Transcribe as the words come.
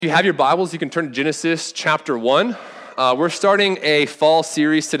If you have your Bibles, you can turn to Genesis chapter 1. We're starting a fall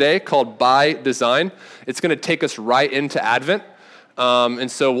series today called By Design. It's going to take us right into Advent. And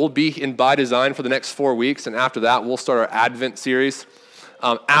so we'll be in By Design for the next 4 weeks. And after that, we'll start our Advent series.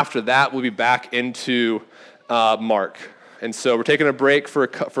 After that, we'll be back into Mark. And so we're taking a break for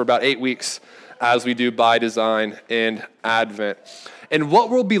about 8 weeks as we do By Design in Advent. And what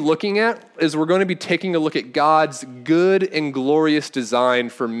we'll be looking at is we're going to be taking a look at God's good and glorious design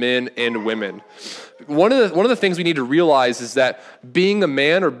for men and women. One of the things we need to realize is that being a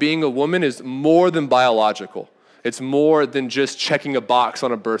man or being a woman is more than biological. It's more than just checking a box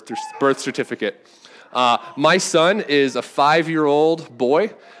on a birth certificate. My son is a 5-year-old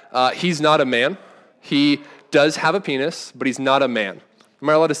boy. He's not a man. He does have a penis, but he's not a man. Am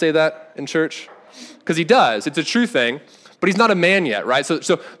I allowed to say that in church? Because he does. It's a true thing. But he's not a man yet, right?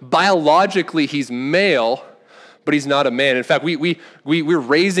 So biologically, he's male, but he's not a man. In fact, we're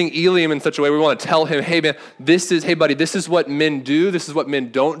raising Eliam in such a way we want to tell him, hey buddy, this is what men do. This is what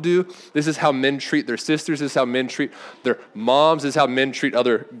men don't do. This is how men treat their sisters. This is how men treat their moms. This is how men treat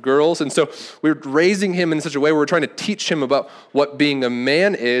other girls. And so we're raising him in such a way where we're trying to teach him about what being a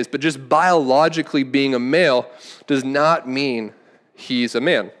man is, but just biologically being a male does not mean he's a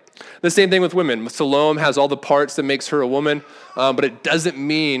man. The same thing with women. Salome has all the parts that makes her a woman, but it doesn't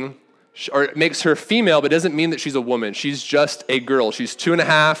mean, or it makes her female, but it doesn't mean that she's a woman. She's just a girl. She's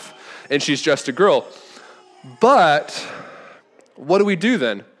 2.5, and she's just a girl. But what do we do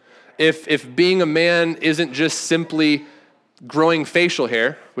then? If being a man isn't just simply growing facial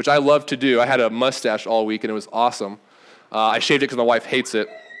hair, which I love to do. I had a mustache all week, and it was awesome. I shaved it because my wife hates it.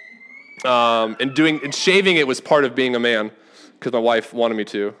 And shaving it was part of being a man, because my wife wanted me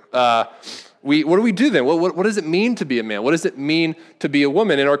to. What do we do then? What does it mean to be a man? What does it mean to be a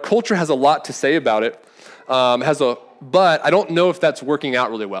woman? And our culture has a lot to say about it. But I don't know if that's working out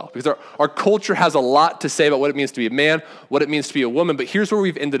really well, because our culture has a lot to say about what it means to be a man, what it means to be a woman. But here's where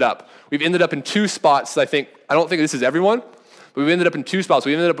we've ended up. We've ended up in 2 spots. I don't think this is everyone, but we've ended up in 2 spots.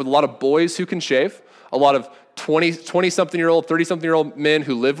 We've ended up with a lot of boys who can shave, a lot of 20-something-year-old, 30-something-year-old men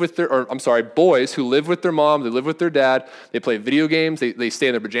who live with boys who live with their mom, they live with their dad, they play video games, they stay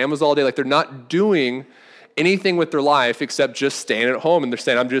in their pajamas all day. Like, they're not doing anything with their life except just staying at home, and they're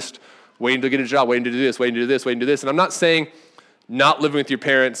saying, I'm just waiting to get a job, waiting to do this, waiting to do this, waiting to do this. And I'm not saying not living with your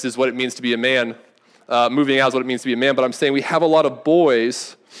parents is what it means to be a man, moving out is what it means to be a man, but I'm saying we have a lot of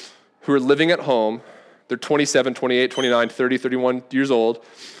boys who are living at home. They're 27, 28, 29, 30, 31 years old,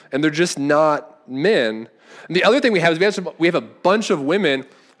 and they're just not men. And the other thing we have is we have a bunch of women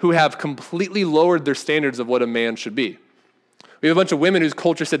who have completely lowered their standards of what a man should be. We have a bunch of women whose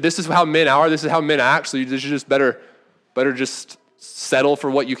culture said, this is how men are, this is how men act, so you should just better just settle for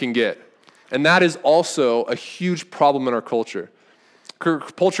what you can get. And that is also a huge problem in our culture.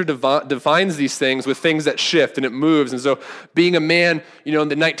 Culture defines these things with things that shift and it moves. And so being a man, in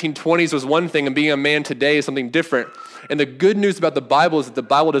the 1920s was one thing, and being a man today is something different. And the good news about the Bible is that the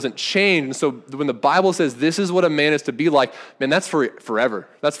Bible doesn't change. And so when the Bible says this is what a man is to be like, man, that's for forever.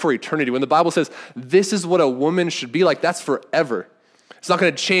 That's for eternity. When the Bible says this is what a woman should be like, that's forever. It's not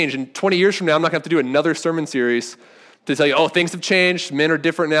going to change. And 20 years from now, I'm not going to have to do another sermon series to tell you, things have changed. Men are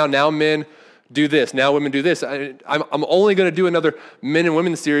different now. Now men do this. Now women do this. I'm only going to do another men and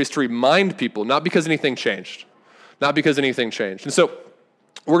women series to remind people, not because anything changed. Not because anything changed. And so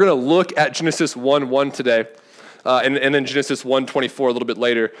we're going to look at Genesis 1:1 today, and then Genesis 1:24 a little bit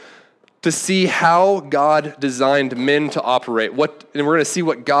later, to see how God designed men to operate. And we're going to see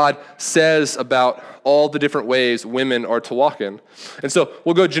what God says about all the different ways women are to walk in. And so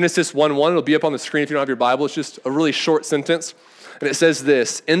we'll go Genesis 1:1. It'll be up on the screen if you don't have your Bible. It's just a really short sentence. And it says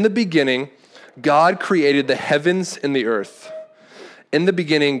this: in the beginning, God created the heavens and the earth. In the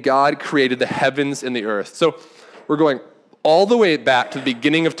beginning, God created the heavens and the earth. So we're going all the way back to the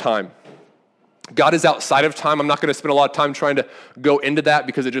beginning of time. God is outside of time. I'm not going to spend a lot of time trying to go into that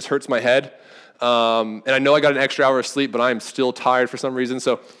because it just hurts my head. And I know I got an extra hour of sleep, but I am still tired for some reason.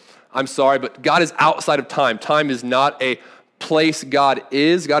 So I'm sorry, but God is outside of time. Time is not a place God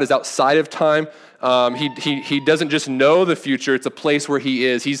is. God is outside of time. He doesn't just know the future. It's a place where he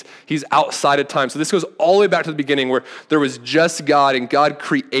is. He's outside of time. So this goes all the way back to the beginning where there was just God and God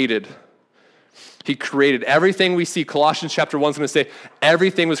created. He created everything we see. Colossians chapter 1 is going to say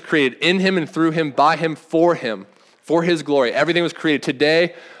everything was created in him and through him, by him, for his glory. Everything was created.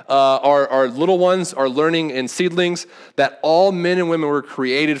 Today, our little ones are learning in seedlings that all men and women were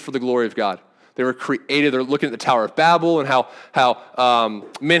created for the glory of God. They were created. They're looking at the Tower of Babel and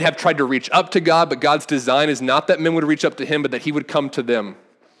how men have tried to reach up to God, but God's design is not that men would reach up to him, but that he would come to them.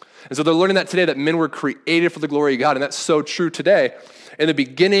 And so they're learning that today, that men were created for the glory of God, and that's so true today. In the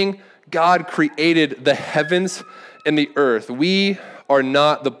beginning, God created the heavens and the earth. We are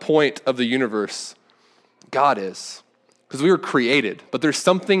not the point of the universe. God is, because we were created. But there's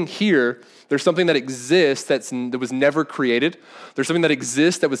something here, there's something that exists that was never created. There's something that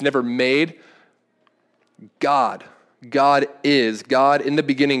exists that was never made. God. God is. God, in the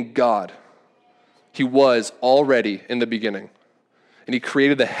beginning, God. He was already in the beginning. And he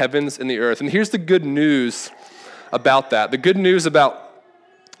created the heavens and the earth. And here's the good news about that. The good news about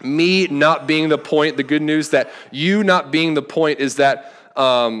me not being the point, the good news that you not being the point is that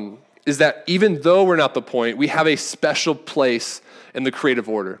even though we're not the point, we have a special place in the creative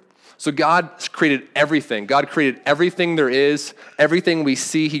order. So God created everything. God created everything there is, everything we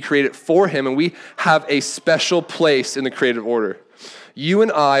see, he created for him, and we have a special place in the creative order. You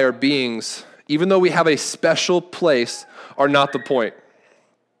and I are beings, even though we have a special place, are not the point.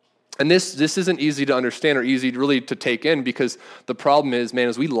 And this isn't easy to understand or easy really to take in, because the problem is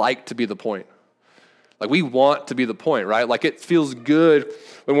we like to be the point. Like, we want to be the point, right? Like, it feels good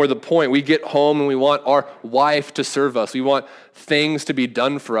when we're the point. We get home and we want our wife to serve us. We want things to be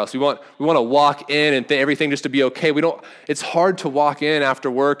done for us. We want to walk in and everything just to be okay. It's hard to walk in after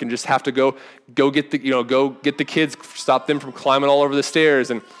work and just have to go get the kids, stop them from climbing all over the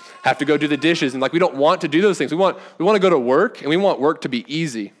stairs, and have to go do the dishes. And we don't want to do those things. We want to go to work, and we want work to be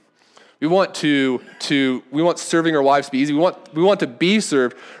easy. We want serving our wives to be easy. We want to be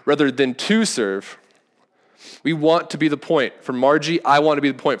served rather than to serve. We want to be the point. For Margie, I want to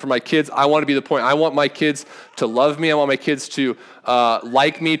be the point. For my kids, I want to be the point. I want my kids to love me. I want my kids to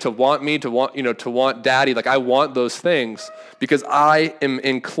like me, to want daddy. I want those things because I am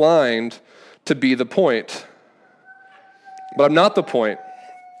inclined to be the point. But I'm not the point.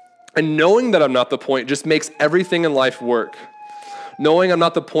 And knowing that I'm not the point just makes everything in life work. Knowing I'm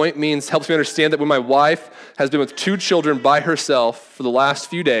not the point helps me understand that when my wife has been with 2 children by herself for the last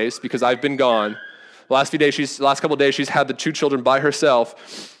few days, because I've been gone, the last couple of days, she's had the 2 children by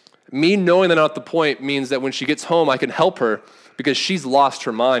herself. Me knowing that I'm not the point means that when she gets home, I can help her because she's lost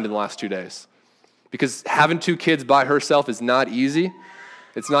her mind in the last 2 days. Because having 2 kids by herself is not easy.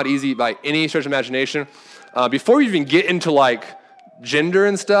 It's not easy by any stretch of imagination. Before we even get into gender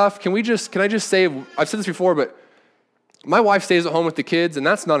and stuff, can I just say, I've said this before, but my wife stays at home with the kids, and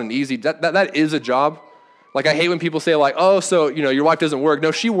that's not an easy, that is a job. I hate when people say your wife doesn't work.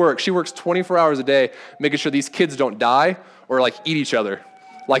 No, she works. She works 24 hours a day, making sure these kids don't die or eat each other.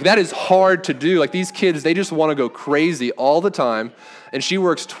 That is hard to do. These kids, they just want to go crazy all the time, and she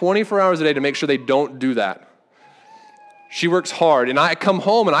works 24 hours a day to make sure they don't do that. She works hard, and I come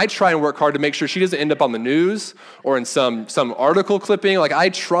home and I try and work hard to make sure she doesn't end up on the news or in some article clipping. I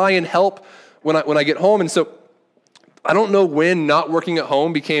try and help when I get home, and so I don't know when not working at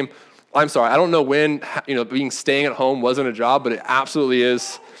home I don't know when staying at home wasn't a job, but it absolutely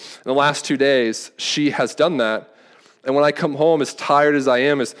is. In the last 2 days, she has done that. And when I come home, as tired as I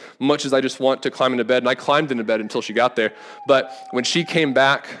am, as much as I just want to climb into bed, and I climbed into bed until she got there, but when she came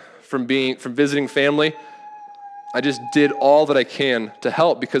back from visiting family, I just did all that I can to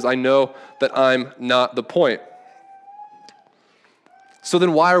help because I know that I'm not the point. So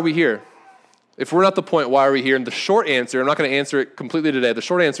then why are we here? If we're not the point, why are we here? And the short answer, I'm not going to answer it completely today. The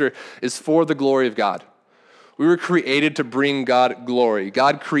short answer is for the glory of God. We were created to bring God glory.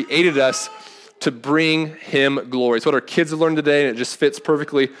 God created us to bring him glory. It's what our kids have learned today, and it just fits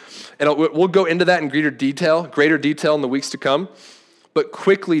perfectly. And we'll go into that in greater detail in the weeks to come. But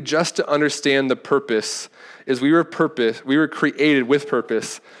quickly, just to understand the purpose, is we were created with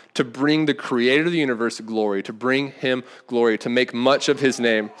purpose to bring the creator of the universe glory, to bring him glory, to make much of his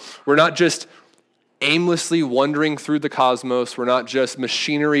name. We're not just aimlessly wandering through the cosmos. We're not just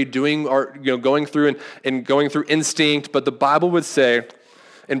machinery going through instinct, but the Bible would say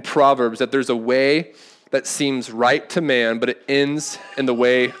in Proverbs that there's a way that seems right to man, but it ends in the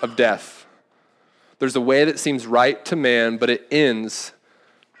way of death. There's a way that seems right to man, but its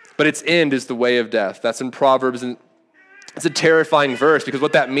end is the way of death. That's in Proverbs, and it's a terrifying verse because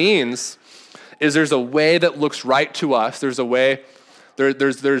what that means is there's a way that looks right to us. There's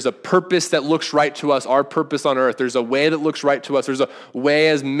a purpose that looks right to us, our purpose on earth. There's a way that looks right to us. There's a way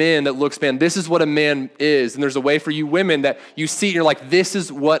as men that looks, man, this is what a man is. And there's a way for you women that you see and you're like, this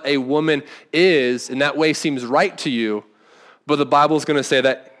is what a woman is. And that way seems right to you. But the Bible's going to say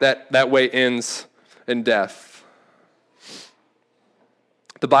that way ends in death.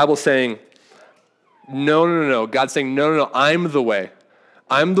 The Bible's saying, no. God's saying, no, I'm the way.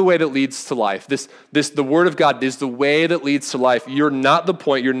 I'm the way that leads to life. The word of God is the way that leads to life. You're not the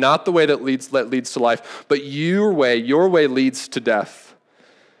point. You're not the way that leads to life, but your way leads to death.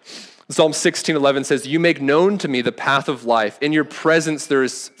 Psalm 16:11 says, "You make known to me the path of life. In your presence there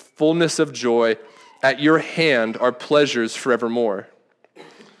is fullness of joy. At your hand are pleasures forevermore."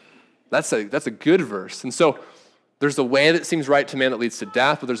 That's a good verse. And so there's a way that seems right to man that leads to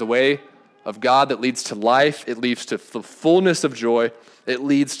death, but there's a way of God that leads to life. It leads to the fullness of joy. It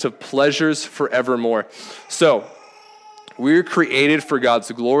leads to pleasures forevermore. So we're created for God's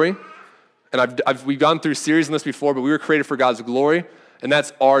glory. And we've gone through series on this before, but we were created for God's glory, and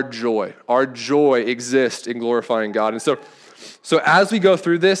that's our joy. Our joy exists in glorifying God. And so as we go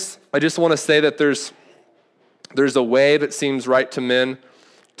through this, I just want to say that there's a way that seems right to men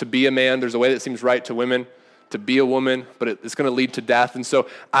to be a man. There's a way that seems right to women to be a woman, but it's going to lead to death. And so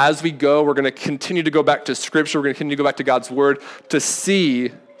as we go, we're going to continue to go back to Scripture. We're going to continue to go back to God's Word to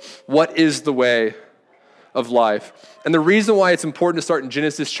see what is the way of life. And the reason why it's important to start in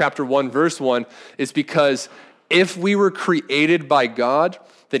Genesis chapter 1, verse 1 is because if we were created by God,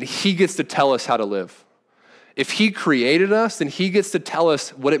 then He gets to tell us how to live. If He created us, then He gets to tell us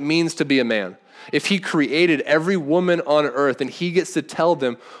what it means to be a man. If He created every woman on earth, then He gets to tell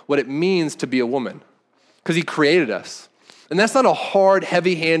them what it means to be a woman, because He created us. And that's not a hard,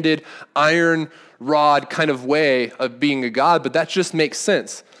 heavy-handed, iron rod kind of way of being a God, but that just makes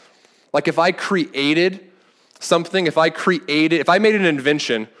sense. Like if I created something, if I made an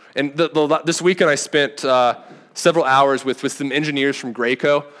invention, and this weekend I spent several hours with some engineers from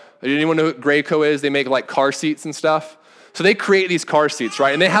Graco. Does anyone know what Graco is? They make like car seats and stuff. So they create these car seats,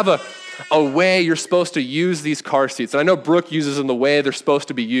 right? And they have a way you're supposed to use these car seats. And I know Brooke uses them the way they're supposed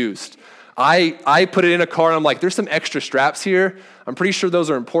to be used. I put it in a car and I'm like, there's some extra straps here. I'm pretty sure those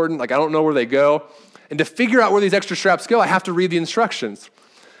are important. Like I don't know where they go. And to figure out where these extra straps go, I have to read the instructions.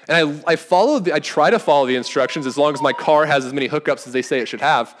 And I try to follow the instructions as long as my car has as many hookups as they say it should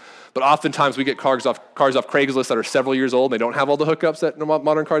have. But oftentimes we get cars off Craigslist that are several years old. And they don't have all the hookups that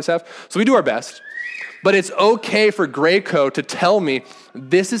modern cars have. So we do our best. But it's okay for Graco to tell me,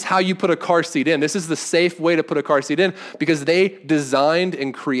 this is how you put a car seat in. This is the safe way to put a car seat in, because they designed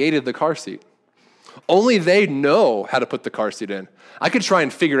and created the car seat. Only they know how to put the car seat in. I could try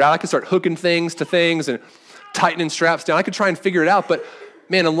and figure it out. I could start hooking things to things and tightening straps down. I could try and figure it out. But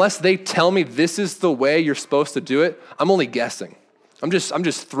man, unless they tell me this is the way you're supposed to do it, I'm only guessing. I'm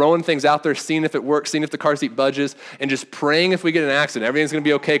just throwing things out there, seeing if it works, seeing if the car seat budges, and just praying if we get in an accident, everything's going to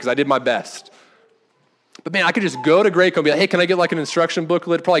be okay because I did my best. But man, I could just go to Graco and be like, hey, can I get like an instruction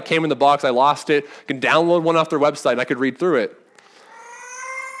booklet? It probably came in the box. I lost it. I can download one off their website and I could read through it.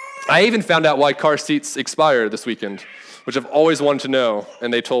 I even found out why car seats expire this weekend, which I've always wanted to know,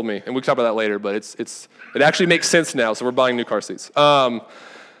 and they told me. And we can talk about that later, but it actually makes sense now, so we're buying new car seats.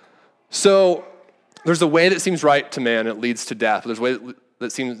 So there's a way that seems right to man, and it leads to death. There's a way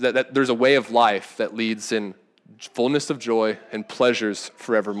that seems that there's a way of life that leads in fullness of joy and pleasures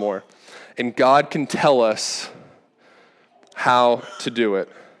forevermore. And God can tell us how to do it.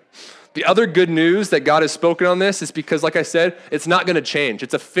 The other good news that God has spoken on this is because, like I said, it's not going to change.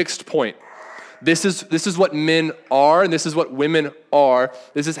 It's a fixed point. This is what men are, and this is what women are.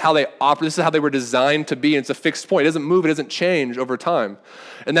 This is how they operate. This is how they were designed to be, and it's a fixed point. It doesn't move. It doesn't change over time.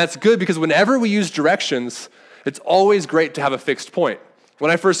 And that's good because whenever we use directions, it's always great to have a fixed point.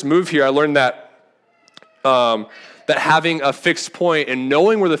 When I first moved here, I learned that having a fixed point and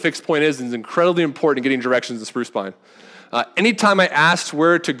knowing where the fixed point is incredibly important in getting directions in Spruce Pine. Anytime I asked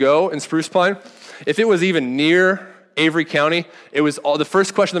where to go in Spruce Pine, if it was even near Avery County, it was the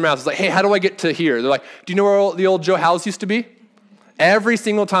first question in their mouth was like, hey, how do I get to here? They're like, do you know where the old Joe House used to be? Every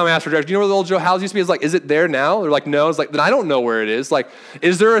single time I asked for directions, do you know where the old Joe House used to be? It's like, is it there now? They're like, no. It's like, then I don't know where it is. Like,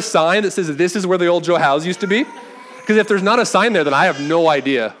 is there a sign that says this is where the old Joe House used to be? Because if there's not a sign there, then I have no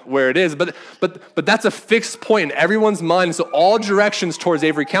idea where it is. But that's a fixed point in everyone's mind. So all directions towards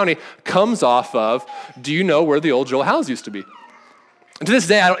Avery County comes off of, do you know where the old Joel House used to be? And to this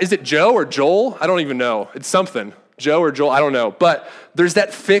day, is it Joe or Joel? I don't even know. It's something. Joe or Joel, I don't know. But there's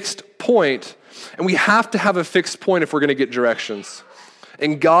that fixed point, and we have to have a fixed point if we're going to get directions.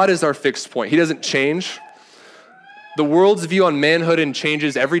 And God is our fixed point. He doesn't change. The world's view on manhood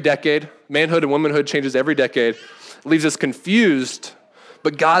changes every decade. Manhood and womanhood changes every decade. It leaves us confused,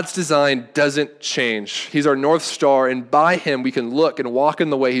 but God's design doesn't change. He's our North Star, and by Him we can look and walk in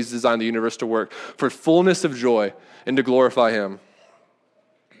the way He's designed the universe to work for fullness of joy and to glorify Him.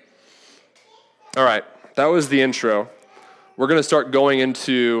 All right, that was the intro. We're going to start going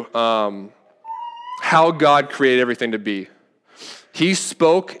into how God created everything to be. He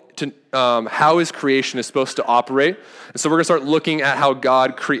spoke to how His creation is supposed to operate, and so we're going to start looking at how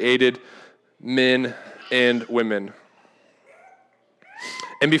God created men and women.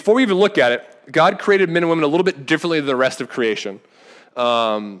 And before we even look at it, God created men and women a little bit differently than the rest of creation.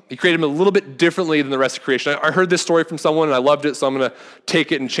 He created him a little bit differently than the rest of creation. I heard this story from someone, and I loved it, so I'm going to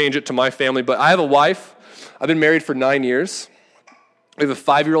take it and change it to my family. But I have a wife. I've been married for 9 years. We have a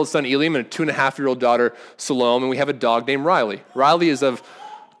 5-year-old son, Eliam, and a 2.5-year-old daughter, Salome, and we have a dog named Riley. Riley is of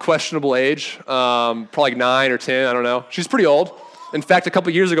questionable age, probably like 9 or 10, I don't know. She's pretty old. In fact, a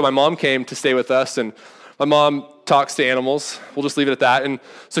couple years ago, my mom came to stay with us, and my mom talks to animals. We'll just leave it at that. And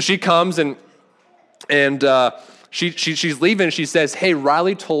so she comes, and she's leaving, and she says, hey,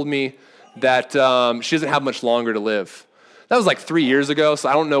 Riley told me that she doesn't have much longer to live. That was like 3 years ago, so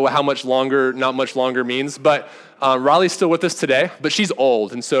I don't know how much longer, not much longer means, but Riley's still with us today, but she's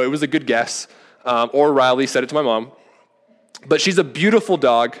old, and so it was a good guess, or Riley said it to my mom. But she's a beautiful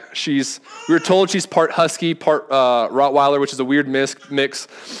dog. We were told she's part husky, part Rottweiler, which is a weird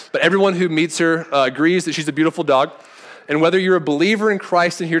mix. But everyone who meets her agrees that she's a beautiful dog. And whether you're a believer in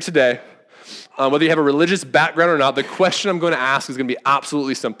Christ in here today, whether you have a religious background or not, the question I'm going to ask is going to be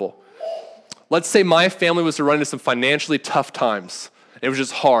absolutely simple. Let's say my family was to run into some financially tough times. It was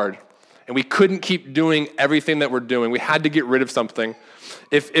just hard. And we couldn't keep doing everything that we're doing. We had to get rid of something.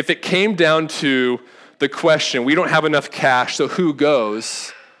 If it came down to the question, we don't have enough cash, so who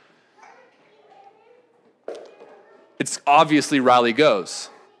goes? It's obviously Riley goes.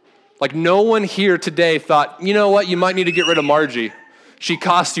 Like no one here today thought, you know what, you might need to get rid of Margie. She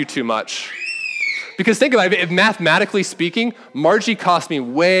costs you too much. Because think about it, if mathematically speaking, Margie cost me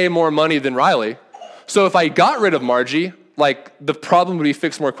way more money than Riley. So if I got rid of Margie, like the problem would be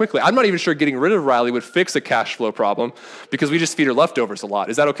fixed more quickly. I'm not even sure getting rid of Riley would fix a cash flow problem because we just feed her leftovers a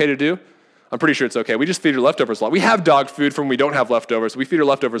lot. Is that okay to do? I'm pretty sure it's okay. We just feed her leftovers a lot. We have dog food from when we don't have leftovers. We feed her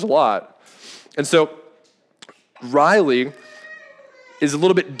leftovers a lot. And so Riley is a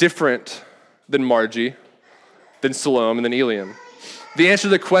little bit different than Margie, than Salome, and than Eliam. The answer to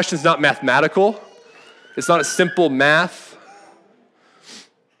the question is not mathematical. It's not a simple math.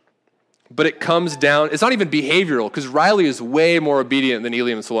 But it comes down, it's not even behavioral, because Riley is way more obedient than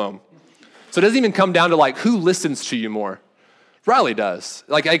Eliam and Salome. So it doesn't even come down to like, who listens to you more? Riley does.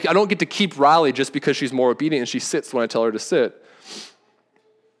 Like, I don't get to keep Riley just because she's more obedient and she sits when I tell her to sit.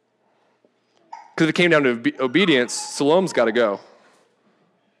 Because if it came down to obedience, Salome's got to go.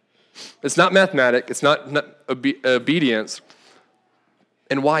 It's not mathematic. It's not obedience.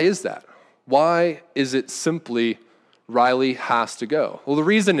 And why is that? Why is it simply Riley has to go? Well, the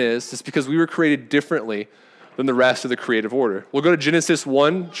reason is because we were created differently than the rest of the creative order. We'll go to Genesis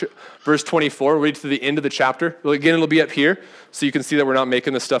 1, verse 24. We'll read to the end of the chapter. Again, it'll be up here, so you can see that we're not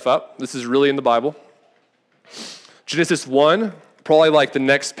making this stuff up. This is really in the Bible. Genesis 1, probably like the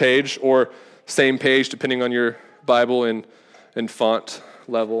next page or same page, depending on your Bible and font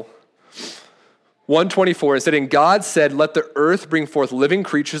level. 1:24, it said, and God said, let the earth bring forth living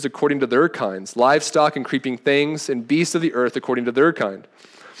creatures according to their kinds, livestock and creeping things, and beasts of the earth according to their kind.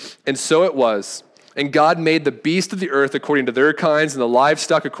 And so it was. And God made the beasts of the earth according to their kinds, and the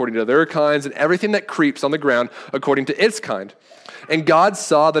livestock according to their kinds, and everything that creeps on the ground according to its kind. And God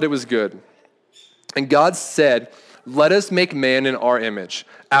saw that it was good. And God said, let us make man in our image,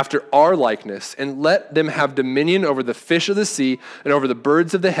 after our likeness, and let them have dominion over the fish of the sea, and over the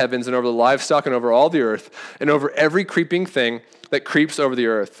birds of the heavens, and over the livestock, and over all the earth, and over every creeping thing that creeps over the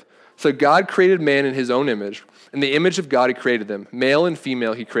earth. So God created man in his own image. In the image of God he created them. Male and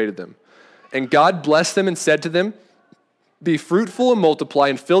female he created them. And God blessed them and said to them, be fruitful and multiply,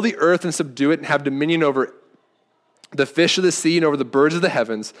 and fill the earth and subdue it, and have dominion over the fish of the sea, and over the birds of the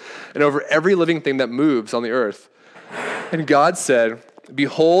heavens, and over every living thing that moves on the earth. And God said,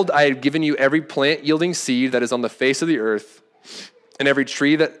 behold, I have given you every plant yielding seed that is on the face of the earth, and every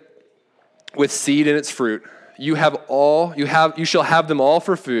tree that with seed in its fruit. You shall have them all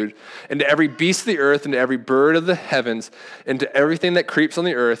for food, and to every beast of the earth, and to every bird of the heavens, and to everything that creeps on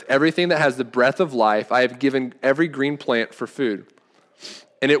the earth, everything that has the breath of life, I have given every green plant for food.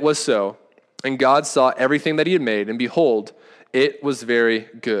 And it was so. And God saw everything that he had made, and behold, it was very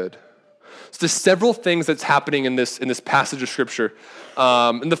good. So there's several things that's happening in this passage of scripture.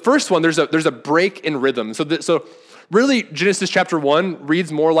 And the first one, there's a break in rhythm. So really, Genesis chapter 1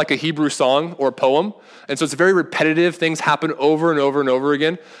 reads more like a Hebrew song or a poem. And so it's very repetitive. Things happen over and over and over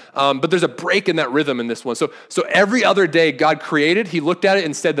again. But there's a break in that rhythm in this one. So every other day God created, he looked at it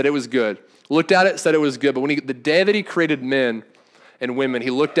and said that it was good. Looked at it, said it was good. But the day that he created men and women,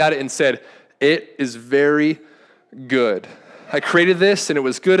 he looked at it and said, it is very good. I created this and it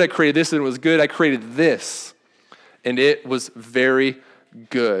was good. I created this and it was good. I created this and it was very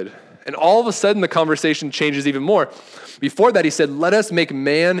good. And all of a sudden the conversation changes even more. Before that he said, let us make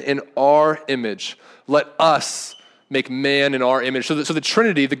man in our image. Let us make man in our image. So the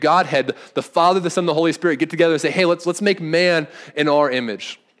Trinity, the Godhead, the Father, the Son, the Holy Spirit get together and say, hey, let's make man in our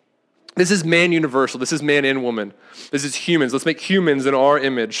image. This is man universal. This is man and woman. This is humans. Let's make humans in our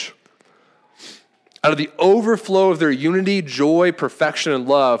image. Out of the overflow of their unity, joy, perfection, and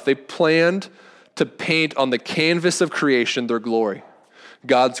love, they planned to paint on the canvas of creation their glory,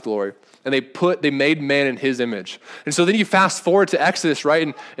 God's glory. And they made man in his image. And so then you fast forward to Exodus,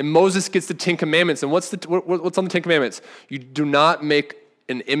 right? And Moses gets the 10 Commandments. And what's on the 10 Commandments? You do not make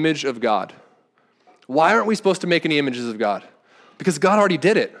an image of God. Why aren't we supposed to make any images of God? Because God already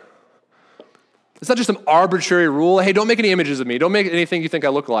did it. It's not just some arbitrary rule. Hey, don't make any images of me. Don't make anything you think I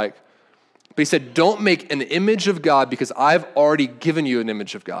look like. But he said, don't make an image of God because I've already given you an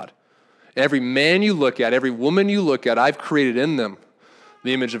image of God. And every man you look at, every woman you look at, I've created in them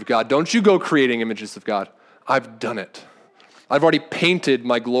the image of God. Don't you go creating images of God. I've done it. I've already painted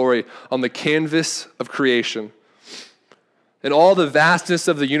my glory on the canvas of creation. In all the vastness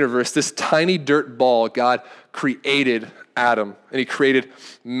of the universe, this tiny dirt ball, God created Adam, and he created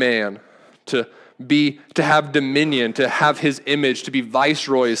man to have dominion, to have his image, to be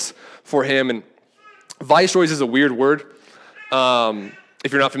viceroys for him. And viceroys is a weird word.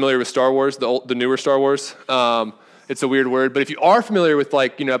 If you're not familiar with Star Wars, the newer Star Wars, it's a weird word. But if you are familiar with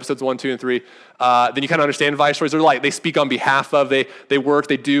episodes 1, 2, and 3, then you kind of understand viceroys. They're like, they speak on behalf of, they work,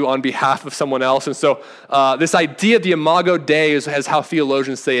 they do on behalf of someone else. And so this idea of the Imago Dei is how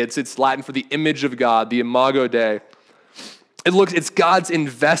theologians say it. It's Latin for the image of God, the Imago Dei. It's God's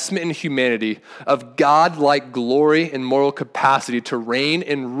investment in humanity of God-like glory and moral capacity to reign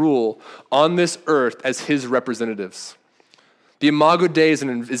and rule on this earth as his representatives. The Imago Dei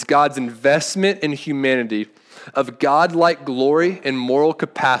is God's investment in humanity of God-like glory and moral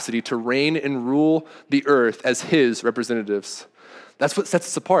capacity to reign and rule the earth as his representatives. That's what sets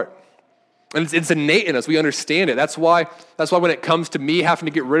us apart. And it's innate in us. We understand it. That's why when it comes to me having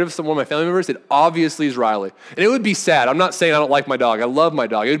to get rid of one of my family members, it obviously is Riley. And it would be sad. I'm not saying I don't like my dog. I love my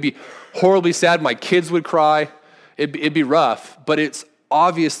dog. It would be horribly sad. My kids would cry. It'd be rough. But it's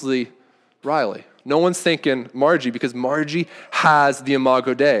obviously Riley. No one's thinking Margie because Margie has the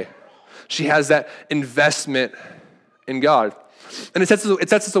Imago Dei. She has that investment in God. And it sets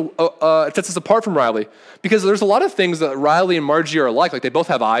us apart from Riley because there's a lot of things that Riley and Margie are alike. Like they both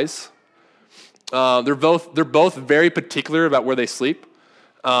have eyes. They're both very particular about where they sleep.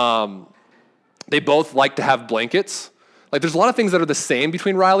 They both like to have blankets. Like there's a lot of things that are the same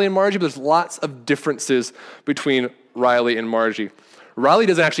between Riley and Margie, but there's lots of differences between Riley and Margie. Riley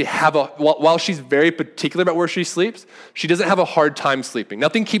doesn't actually have while she's very particular about where she sleeps, she doesn't have a hard time sleeping.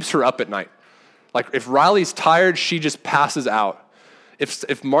 Nothing keeps her up at night. Like if Riley's tired, she just passes out.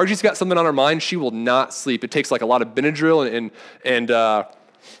 If Margie's got something on her mind, she will not sleep. It takes like a lot of Benadryl and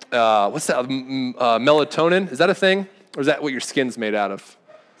what's that? Melatonin? Is that a thing? Or is that what your skin's made out of?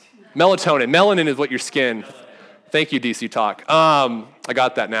 Melatonin. Melanin is what your skin. Thank you, DC Talk. I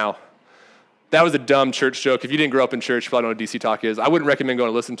got that now. That was a dumb church joke. If you didn't grow up in church, you probably don't know what DC Talk is. I wouldn't recommend going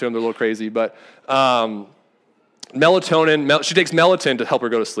to listen to them. They're a little crazy. But melatonin, she takes melatonin to help her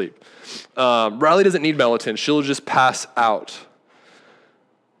go to sleep. Riley doesn't need melatonin. She'll just pass out.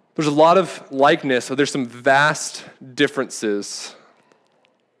 There's a lot of likeness, but there's some vast differences.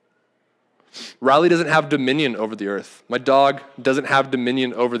 Riley doesn't have dominion over the earth. My dog doesn't have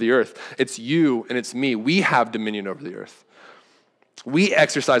dominion over the earth. It's you and it's me. We have dominion over the earth. We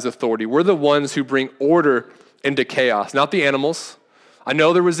exercise authority. We're the ones who bring order into chaos, not the animals. I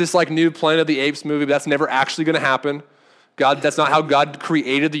know there was this new Planet of the Apes movie, but that's never actually going to happen. That's not how God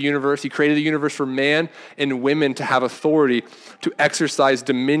created the universe. He created the universe for man and women to have authority, to exercise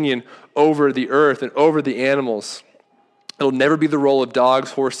dominion over the earth and over the animals. It'll never be the role of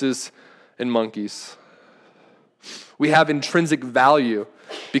dogs, horses, and monkeys. We have intrinsic value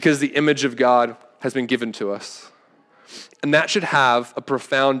because the image of God has been given to us. And that should have a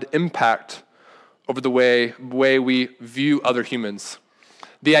profound impact over the way we view other humans.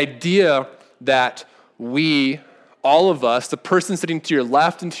 The idea that all of us, the person sitting to your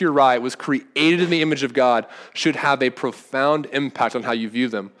left and to your right, was created in the image of God should have a profound impact on how you view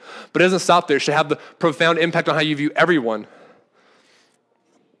them. But it doesn't stop there. It should have the profound impact on how you view everyone.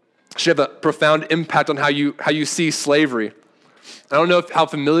 It should have a profound impact on how you see slavery. I don't know how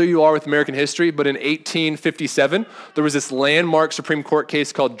familiar you are with American history, but in 1857, there was this landmark Supreme Court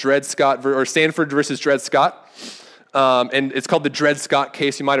case called Sanford versus Dred Scott. And it's called the Dred Scott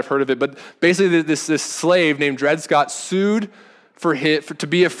case. You might have heard of it. But basically, this slave named Dred Scott sued to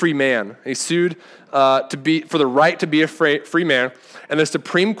be a free man. He sued for the right to be a free man. And the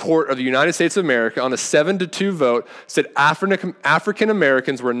Supreme Court of the United States of America, on a 7-2 vote, said African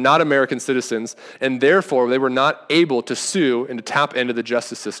Americans were not American citizens, and therefore they were not able to sue and to tap into the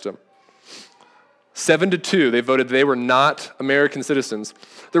justice system. 7-2, they voted they were not American citizens.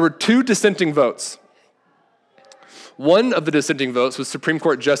 There were 2 dissenting votes. One of the dissenting votes was Supreme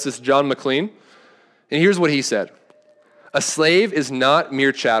Court Justice John McLean, and here's what he said. A slave is not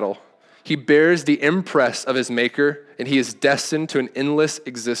mere chattel. He bears the impress of his maker, and he is destined to an endless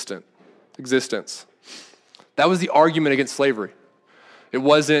existence. That was the argument against slavery. It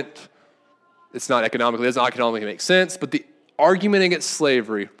doesn't economically make sense, but the argument against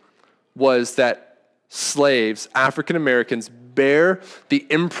slavery was that slaves, African Americans, bear the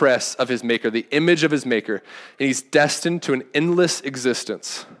impress of his maker, the image of his maker, and he's destined to an endless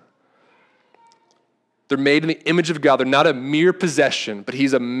existence. They're made in the image of God. They're not a mere possession, but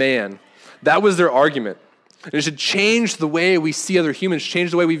he's a man. That was their argument. And it should change the way we see other humans,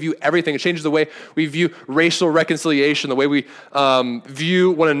 change the way we view everything. It changes the way we view racial reconciliation, the way we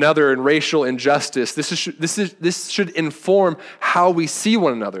view one another and racial injustice. This should inform how we see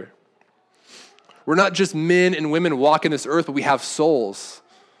one another. We're not just men and women walking this earth, but we have souls.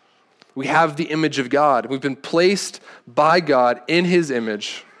 We have the image of God. We've been placed by God in his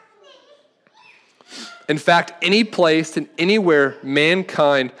image. In fact, any place and anywhere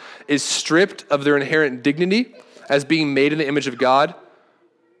mankind is stripped of their inherent dignity as being made in the image of God,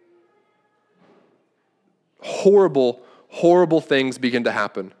 horrible, horrible things begin to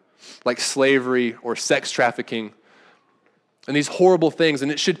happen, like slavery or sex trafficking, and these horrible things.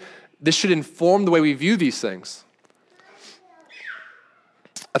 And this should inform the way we view these things.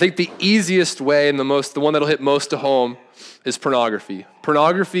 I think the easiest way and the one that'll hit most to home is pornography.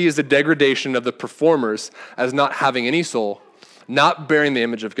 Pornography is the degradation of the performers as not having any soul, not bearing the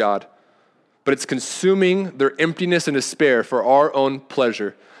image of God, but it's consuming their emptiness and despair for our own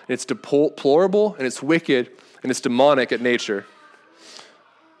pleasure. And it's deplorable, and it's wicked, and it's demonic at nature.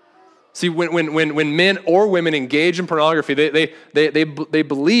 See, when men or women engage in pornography, they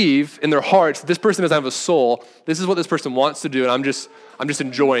believe in their hearts that this person doesn't have a soul. This is what this person wants to do, and I'm just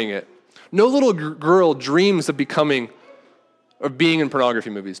enjoying it. No little girl dreams of being in pornography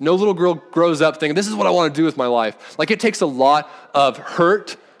movies. No little girl grows up thinking, this is what I want to do with my life. Like, it takes a lot of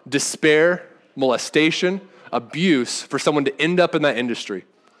hurt, despair, molestation, abuse for someone to end up in that industry.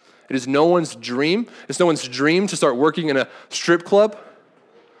 It is no one's dream. It's no one's dream to start working in a strip club.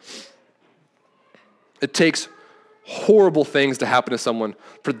 It takes horrible things to happen to someone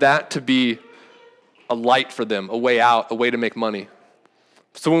for that to be a light for them, a way out, a way to make money.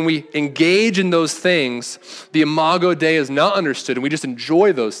 So when we engage in those things, the Imago Dei is not understood, and we just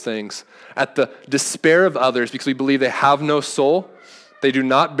enjoy those things at the despair of others because we believe they have no soul. They do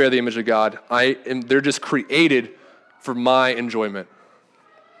not bear the image of God. They're just created for my enjoyment.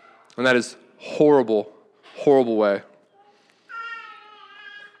 And that is horrible, horrible way.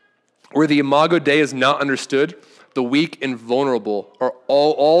 Where the Imago Dei is not understood, the weak and vulnerable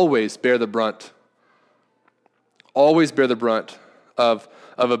always bear the brunt. Always bear the brunt of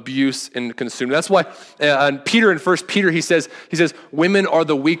abuse and consumed. That's why Peter in 1 Peter, he says, women are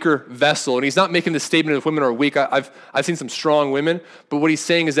the weaker vessel. And he's not making the statement that women are weak. I've seen some strong women, but what he's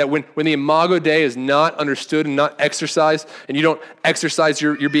saying is that when the Imago Dei is not understood and not exercised, and you don't exercise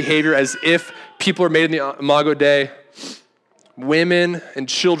your behavior as if people are made in the Imago Dei, women and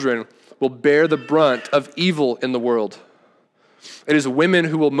children will bear the brunt of evil in the world. It is women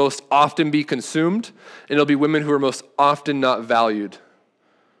who will most often be consumed, and it'll be women who are most often not valued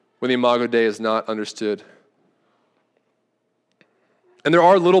when the Imago Dei is not understood. And there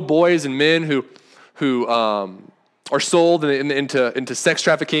are little boys and men who are sold into sex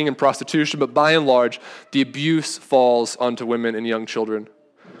trafficking and prostitution, but by and large, the abuse falls onto women and young children,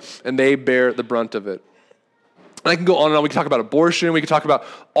 and they bear the brunt of it. And I can go on and on. We can talk about abortion. We can talk about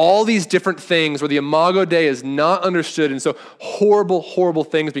all these different things where the Imago Dei is not understood. And so horrible, horrible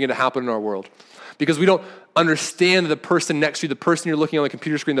things begin to happen in our world because we don't understand that the person next to you, the person you're looking on the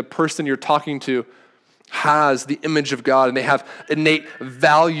computer screen, the person you're talking to has the image of God, and they have innate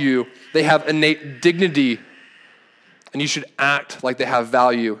value. They have innate dignity. And you should act like they have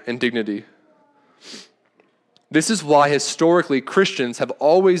value and dignity. This is why historically Christians have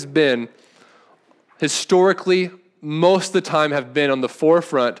always been most of the time have been on the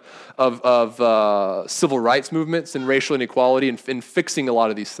forefront of civil rights movements and racial inequality and fixing a lot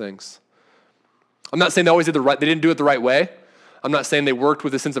of these things. I'm not saying they always they didn't do it the right way. I'm not saying they worked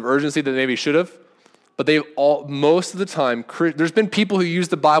with a sense of urgency that they maybe should have, But most of the time, there's been people who use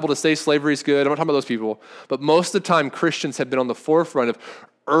the Bible to say slavery is good. I'm not talking about those people. But most of the time, Christians have been on the forefront of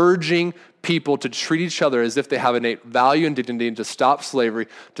urging people to treat each other as if they have innate value and dignity, and to stop slavery,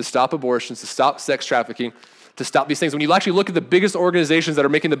 to stop abortions, to stop sex trafficking, to stop these things. When you actually look at the biggest organizations that are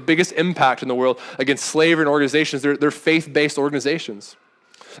making the biggest impact in the world against slavery and organizations, they're faith-based organizations.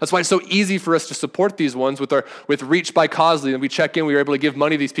 That's why it's so easy for us to support these ones with Reach by Cosley. And we check in, we were able to give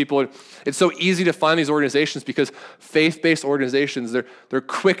money to these people. And it's so easy to find these organizations because faith-based organizations, they're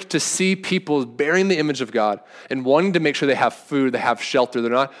quick to see people bearing the image of God and wanting to make sure they have food, they have shelter.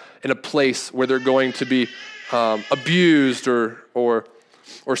 They're not in a place where they're going to be abused or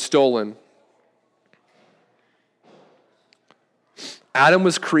stolen. Adam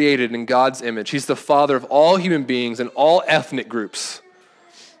was created in God's image. He's the father of all human beings and all ethnic groups.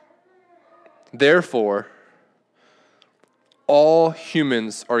 Therefore, all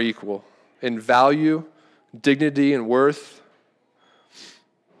humans are equal in value, dignity, and worth.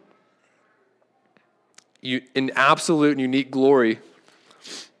 In absolute and unique glory,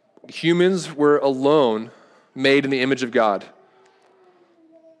 humans were alone made in the image of God.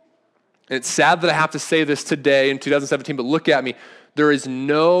 And it's sad that I have to say this today in 2017, but look at me. There is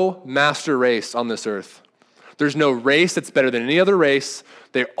no master race on this earth. There's no race that's better than any other race.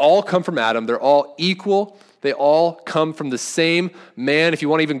 They all come from Adam. They're all equal. They all come from the same man. If you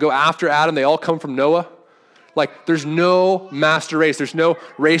want to even go after Adam, they all come from Noah. Like, there's no master race. There's no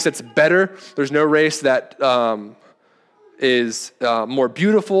race that's better. There's no race that is more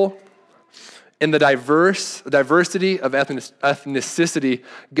beautiful. In the diversity of ethnicity,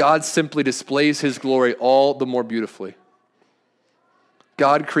 God simply displays his glory all the more beautifully.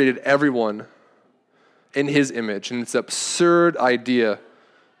 God created everyone in his image, and it's an absurd idea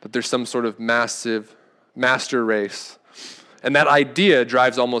that there's some sort of massive master race. And that idea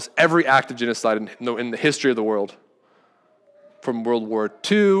drives almost every act of genocide in the history of the world. From World War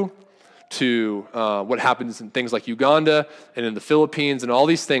II to what happens in things like Uganda and in the Philippines, and all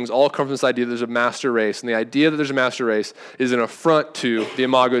these things all come from this idea that there's a master race. And the idea that there's a master race is an affront to the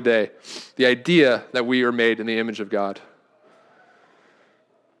Imago Dei, the idea that we are made in the image of God.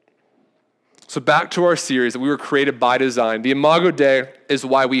 So back to our series that we were created by design. The Imago Dei is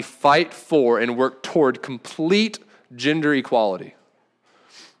why we fight for and work toward complete gender equality.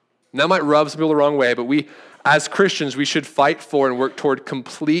 And that might rub some people the wrong way, but we, as Christians, we should fight for and work toward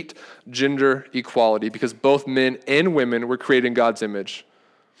complete gender equality because both men and women were created in God's image.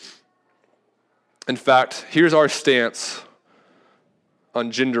 In fact, here's our stance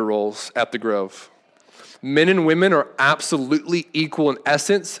on gender roles at the Grove. Men and women are absolutely equal in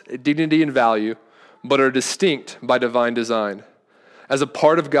essence, dignity, and value, but are distinct by divine design. As a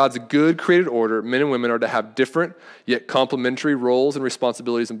part of God's good created order, men and women are to have different yet complementary roles and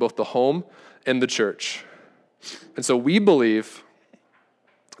responsibilities in both the home and the church. And so we believe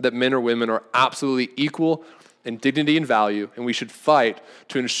that men or women are absolutely equal in dignity and value, and we should fight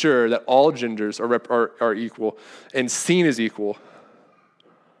to ensure that all genders are equal and seen as equal.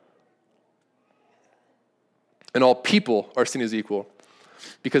 And all people are seen as equal.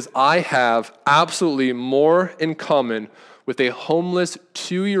 Because I have absolutely more in common with a homeless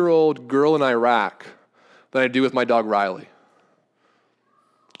 2-year-old girl in Iraq than I do with my dog Riley.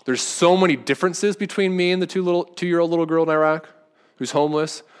 There's so many differences between me and the 2-year-old little girl in Iraq who's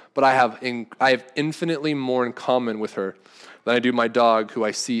homeless, but I have infinitely more in common with her than I do my dog who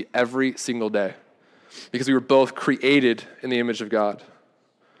I see every single day. Because we were both created in the image of God.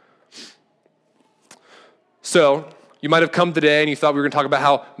 So, you might have come today and you thought we were going to talk about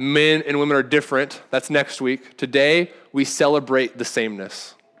how men and women are different. That's next week. Today, we celebrate the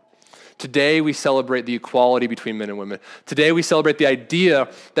sameness. Today, we celebrate the equality between men and women. Today, we celebrate the idea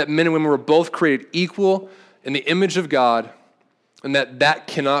that men and women were both created equal in the image of God and that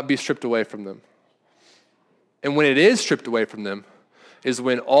cannot be stripped away from them. And when it is stripped away from them is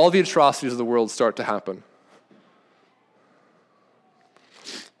when all the atrocities of the world start to happen.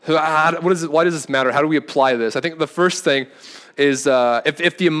 Why does this matter? How do we apply this? I think the first thing is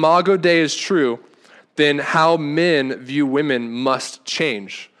if the Imago Dei is true, then how men view women must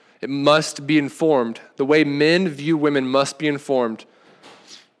change. It must be informed. The way men view women must be informed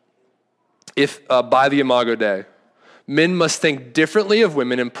by the Imago Dei. Men must think differently of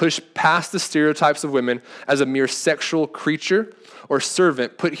women and push past the stereotypes of women as a mere sexual creature or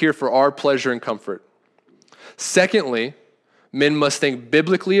servant put here for our pleasure and comfort. Secondly, men must think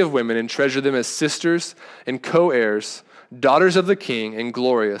biblically of women and treasure them as sisters and co-heirs, daughters of the King and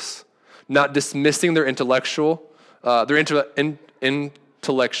glorious, not dismissing their intellectuality,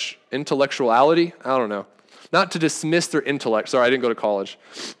 not to dismiss their intellect. Sorry, I didn't go to college.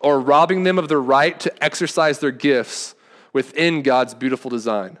 Or robbing them of their right to exercise their gifts within God's beautiful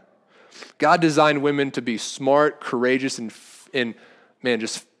design. God designed women to be smart, courageous, and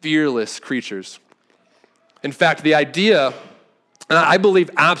just fearless creatures. In fact, the idea, and I believe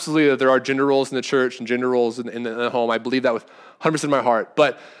absolutely that there are gender roles in the church and gender roles in the home. I believe that with 100% of my heart.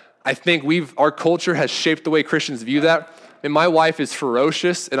 But I think our culture has shaped the way Christians view that. And my wife is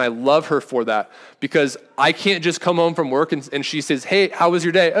ferocious, and I love her for that, because I can't just come home from work and she says, hey, how was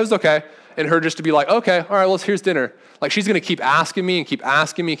your day? It was okay. And her just to be like, okay, all right, well, here's dinner. Like, she's going to keep asking me and keep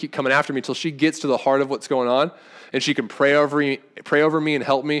coming after me until she gets to the heart of what's going on, and she can pray over me and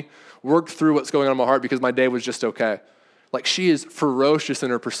help me work through what's going on in my heart, because my day was just okay. Like, she is ferocious in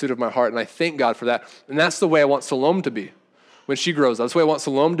her pursuit of my heart, and I thank God for that. And that's the way I want Salome to be when she grows up. That's the way I want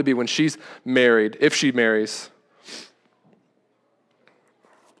Salome to be when she's married, if she marries.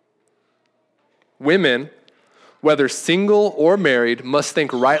 Women, whether single or married, must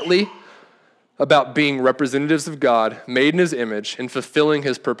think rightly about being representatives of God, made in his image, and fulfilling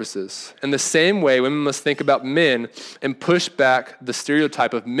his purposes. In the same way, women must think about men and push back the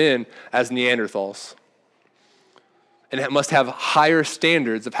stereotype of men as Neanderthals. And it must have higher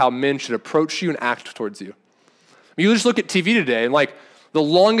standards of how men should approach you and act towards you. You just look at TV today, and like, the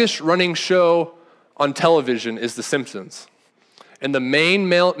longest running show on television is The Simpsons. And the main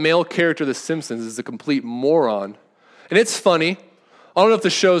male character of The Simpsons is a complete moron. And it's funny. I don't know if the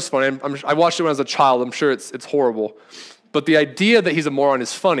show's funny. I watched it when I was a child. I'm sure it's horrible. But the idea that he's a moron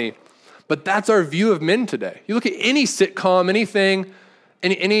is funny. But that's our view of men today. You look at any sitcom, anything,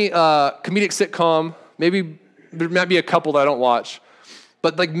 any comedic sitcom, maybe there might be a couple that I don't watch,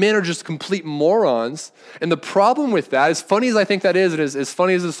 but like, men are just complete morons. And the problem with that, as funny as I think that is, and as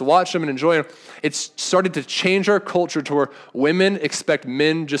funny as it is to watch them and enjoy them, it's started to change our culture to where women expect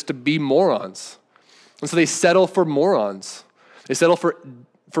men just to be morons. And so they settle for morons. They settle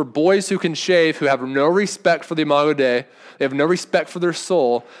for boys who can shave, who have no respect for the Imago Dei. They have no respect for their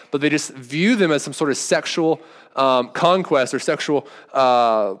soul, but they just view them as some sort of sexual conquest or sexual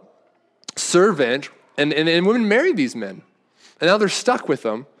servant. And women marry these men. And now they're stuck with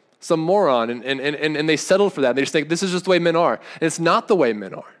them, some moron, and they settle for that. They just think this is just the way men are. And it's not the way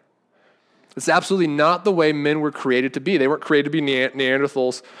men are. It's absolutely not the way men were created to be. They weren't created to be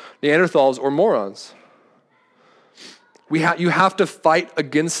Neanderthals or morons. You have to fight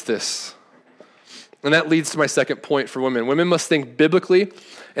against this. And that leads to my second point for women. Women must think biblically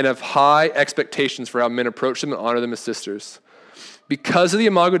and have high expectations for how men approach them and honor them as sisters. Because of the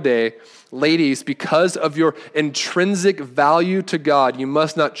Imago Dei, ladies, because of your intrinsic value to God, you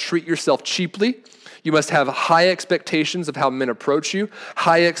must not treat yourself cheaply. You must have high expectations of how men approach you,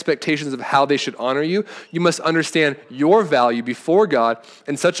 high expectations of how they should honor you. You must understand your value before God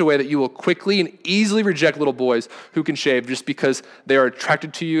in such a way that you will quickly and easily reject little boys who can shave just because they are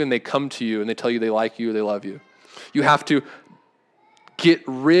attracted to you and they come to you and they tell you they like you, they love you. You have to get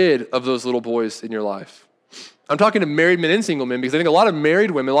rid of those little boys in your life. I'm talking to married men and single men, because I think a lot of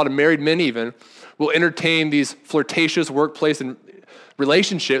married women, a lot of married men even, will entertain these flirtatious workplace and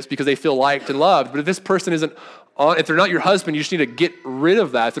relationships because they feel liked and loved. But if this person isn't on, if they're not your husband, you just need to get rid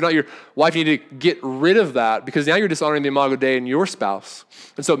of that. If they're not your wife, you need to get rid of that, because now you're dishonoring the Imago Dei and your spouse.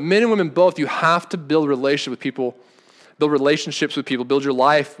 And so men and women both, you have to build relationships with people, build your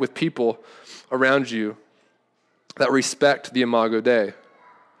life with people around you that respect the Imago Dei.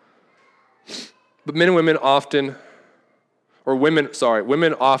 But women often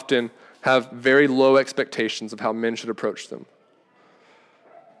have very low expectations of how men should approach them.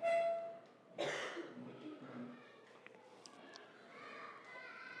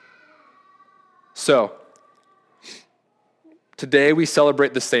 So, today we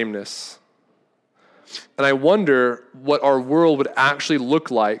celebrate the sameness. And I wonder what our world would actually look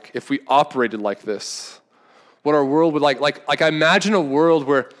like if we operated like this. What our world would like I imagine a world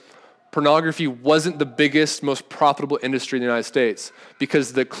where pornography wasn't the biggest, most profitable industry in the United States,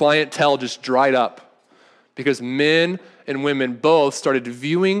 because the clientele just dried up. Because men and women both started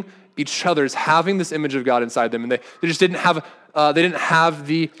viewing each other as having this image of God inside them, and they just didn't have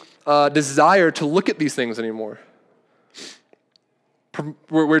the desire to look at these things anymore.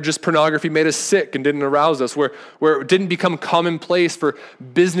 Where just pornography made us sick and didn't arouse us, where it didn't become commonplace for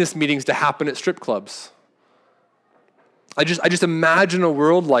business meetings to happen at strip clubs. I just imagine a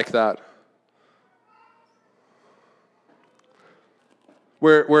world like that,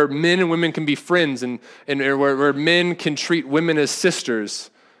 where men and women can be friends, and where men can treat women as sisters,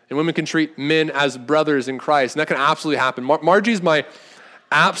 and women can treat men as brothers in Christ, and that can absolutely happen. Margie's my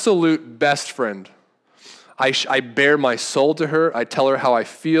absolute best friend. I bare my soul to her. I tell her how I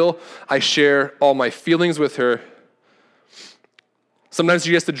feel. I share all my feelings with her. Sometimes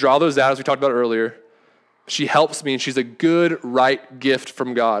she has to draw those out, as we talked about earlier. She helps me, and she's a good, right gift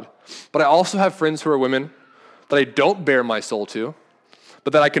from God. But I also have friends who are women that I don't bare my soul to,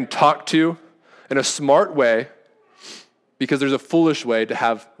 but that I can talk to in a smart way, because there's a foolish way to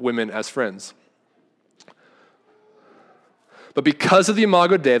have women as friends. But because of the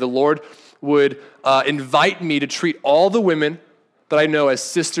Imago Dei, the Lord would invite me to treat all the women that I know as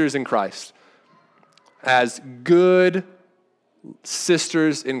sisters in Christ, as good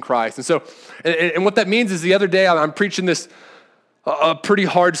sisters in Christ. And so, and what that means is the other day I'm preaching this a pretty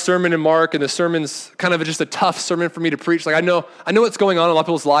hard sermon in Mark, and the sermon's kind of just a tough sermon for me to preach. Like I know what's going on in a lot of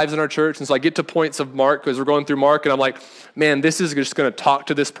people's lives in our church, and so I get to points of Mark because we're going through Mark, and I'm like, man, this is just going to talk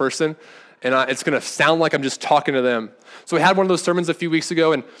to this person, and it's going to sound like I'm just talking to them. So we had one of those sermons a few weeks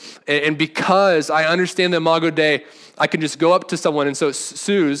ago, and because I understand the Imago Dei, I can just go up to someone, and so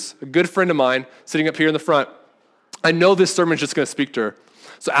Suze, a good friend of mine, sitting up here in the front, I know this sermon's just going to speak to her.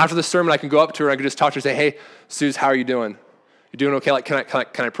 So after the sermon, I can go up to her, and I can just talk to her and say, hey, Suze, how are you doing? You doing okay? Like,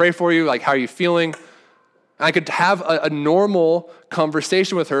 can I pray for you? Like, how are you feeling? And I could have a normal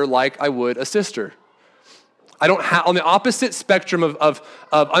conversation with her like I would a sister. I don't have, on the opposite spectrum of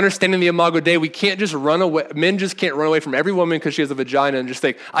understanding the Imago Dei, we can't just run away. Men just can't run away from every woman because she has a vagina and just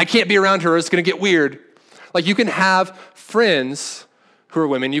think, I can't be around her, it's going to get weird. Like, you can have friends who are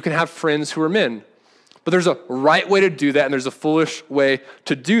women, you can have friends who are men. But there's a right way to do that, and there's a foolish way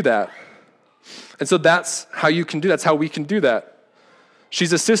to do that. And so that's how you can do that. That's how we can do that.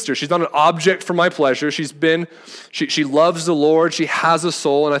 She's a sister. She's not an object for my pleasure. She loves the Lord. She has a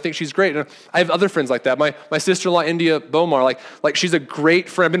soul, and I think she's great. And I have other friends like that. My sister-in-law, India Bomar, like she's a great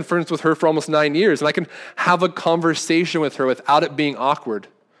friend. I've been friends with her for almost 9 years, and I can have a conversation with her without it being awkward.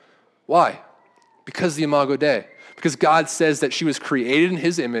 Why? Because of the Imago Dei. Because God says that she was created in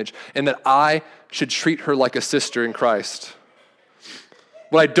his image and that I should treat her like a sister in Christ.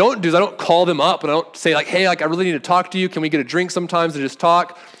 What I don't do is I don't call them up and I don't say like, hey, like I really need to talk to you. Can we get a drink sometimes and just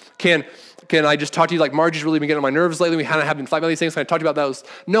talk? Can I just talk to you? Like Margie's really been getting on my nerves lately. We kind of have been fighting about these things. Can I talk to you about those?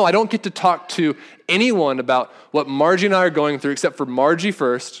 No, I don't get to talk to anyone about what Margie and I are going through except for Margie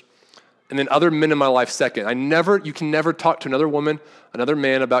first and then other men in my life second. You can never talk to another woman, another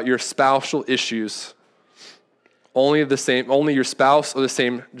man about your spousal issues. Only your spouse or the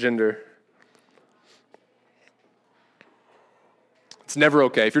same gender. It's never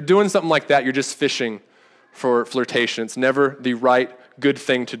okay. If you're doing something like that, you're just fishing for flirtation. It's never the right, good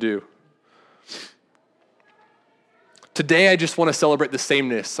thing to do. Today, I just want to celebrate the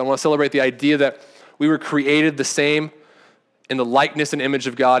sameness. I want to celebrate the idea that we were created the same in the likeness and image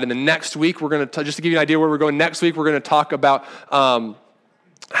of God. And the next week, we're going to, just to give you an idea where we're going next week, we're going to talk about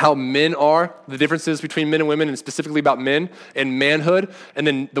how men are, the differences between men and women, and specifically about men and manhood. And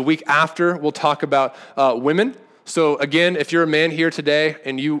then the week after, we'll talk about women. So again, if you're a man here today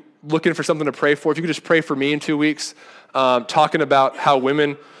and you looking for something to pray for, if you could just pray for me in 2 weeks, talking about how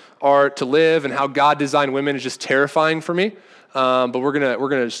women are to live and how God designed women is just terrifying for me. But we're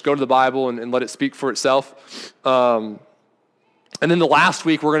gonna just go to the Bible and let it speak for itself. And then the last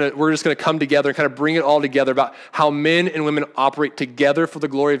week, we're just gonna come together and kind of bring it all together about how men and women operate together for the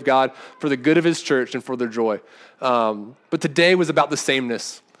glory of God, for the good of his church, and for their joy. But today was about the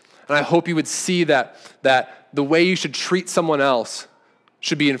sameness. And I hope you would see that the way you should treat someone else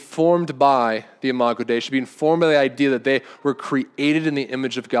should be informed by the Imago Dei, should be informed by the idea that they were created in the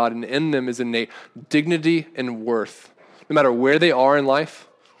image of God, and in them is innate dignity and worth. No matter where they are in life,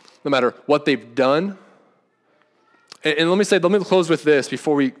 no matter what they've done. And let me close with this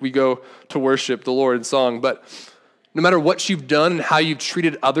before we go to worship the Lord in song. But no matter what you've done and how you've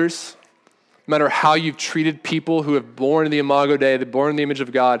treated others, no matter how you've treated people who have borne in the Imago Dei, they're born in the image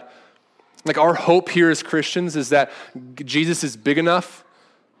of God, like our hope here as Christians is that Jesus is big enough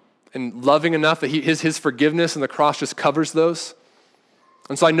and loving enough that his forgiveness and the cross just covers those.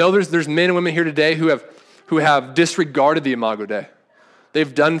 And so I know there's men and women here today who have disregarded the Imago Dei.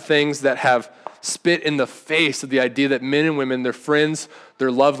 They've done things that have spit in the face of the idea that men and women, their friends,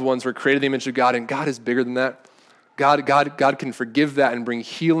 their loved ones were created in the image of God, and God is bigger than that. God can forgive that and bring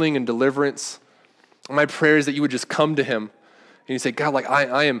healing and deliverance. And my prayer is that you would just come to him and you say, God, like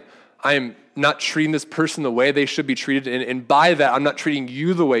I am not treating this person the way they should be treated, and by that, I'm not treating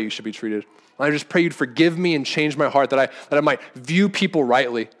you the way you should be treated. And I just pray you'd forgive me and change my heart, that I might view people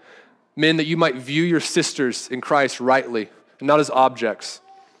rightly. Men, that you might view your sisters in Christ rightly, and not as objects.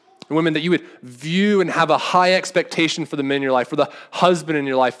 And women, that you would view and have a high expectation for the men in your life, for the husband in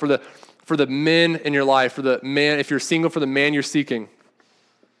your life, for the men in your life, for the man, if you're single, for the man you're seeking.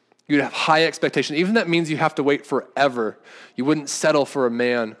 You would have high expectations. Even that means you have to wait forever. You wouldn't settle for a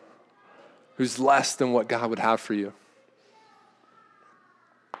man who's less than what God would have for you.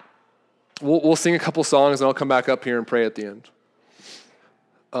 We'll sing a couple songs, and I'll come back up here and pray at the end.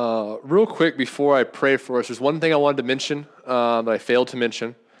 Real quick before I pray for us, there's one thing I wanted to mention that I failed to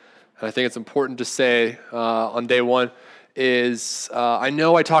mention, and I think it's important to say on day one, is I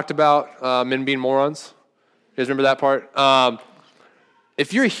know I talked about men being morons. You guys remember that part?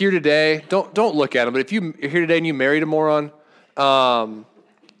 If you're here today, don't look at them, but if you're here today and you married a moron, I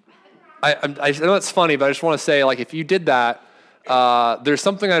know it's funny, but I just want to say, like, if you did that, there's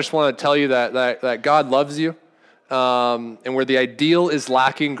something I just want to tell you that God loves you, and where the ideal is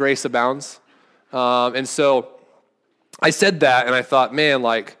lacking, grace abounds. And so I said that, and I thought, man,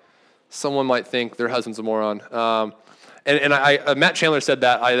 like, someone might think their husband's a moron. And Matt Chandler said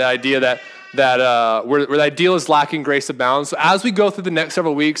that, the idea that where the ideal is lacking, grace abounds. So as we go through the next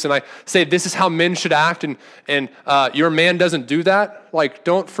several weeks, and I say this is how men should act, and your man doesn't do that, like,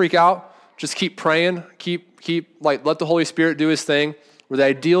 don't freak out. Just keep praying, let the Holy Spirit do his thing. Where the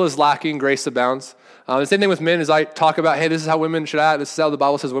ideal is lacking, grace abounds. The same thing with men is I talk about, hey, this is how women should act. This is how the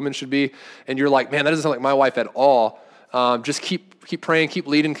Bible says women should be. And you're like, man, that doesn't sound like my wife at all. Just keep praying, keep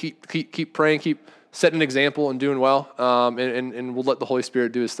leading, keep praying, keep setting an example and doing well. And we'll let the Holy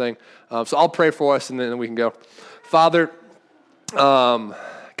Spirit do his thing. So I'll pray for us, and then we can go. Father, God,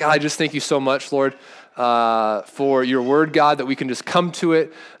 I just thank you so much, Lord, for your word, God, that we can just come to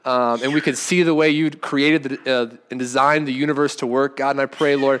it, and we can see the way you created and designed the universe to work, God. And I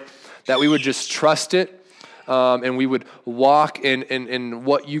pray, Lord, that we would just trust it, and we would walk in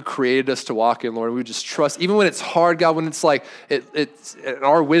what you created us to walk in, Lord. We would just trust, even when it's hard, God, when it's like, it's in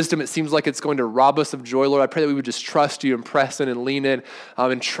our wisdom, it seems like it's going to rob us of joy, Lord. I pray that we would just trust you and press in and lean in,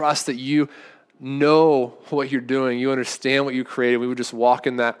 and trust that you know what you're doing. You understand what you created. We would just walk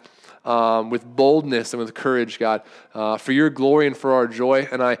in that with boldness and with courage, God, for your glory and for our joy.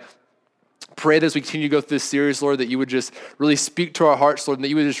 And I pray that as we continue to go through this series, Lord, that you would just really speak to our hearts, Lord, and that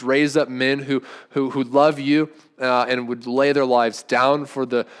you would just raise up men who love you and would lay their lives down for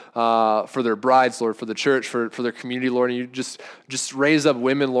their brides, Lord, for the church, for their community, Lord. And you just raise up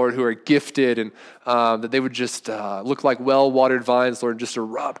women, Lord, who are gifted, and that they would just look like well-watered vines, Lord, and just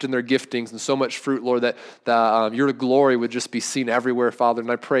erupt in their giftings and so much fruit, Lord, that your glory would just be seen everywhere, Father. And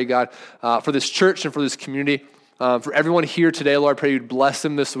I pray, God, for this church and for this community, for everyone here today, Lord, I pray you'd bless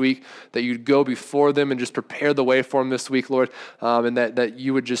them this week, that you'd go before them and just prepare the way for them this week, Lord, and that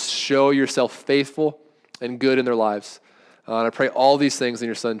you would just show yourself faithful and good in their lives. And I pray all these things in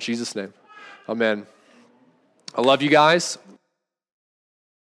your Son, Jesus' name. Amen. I love you guys.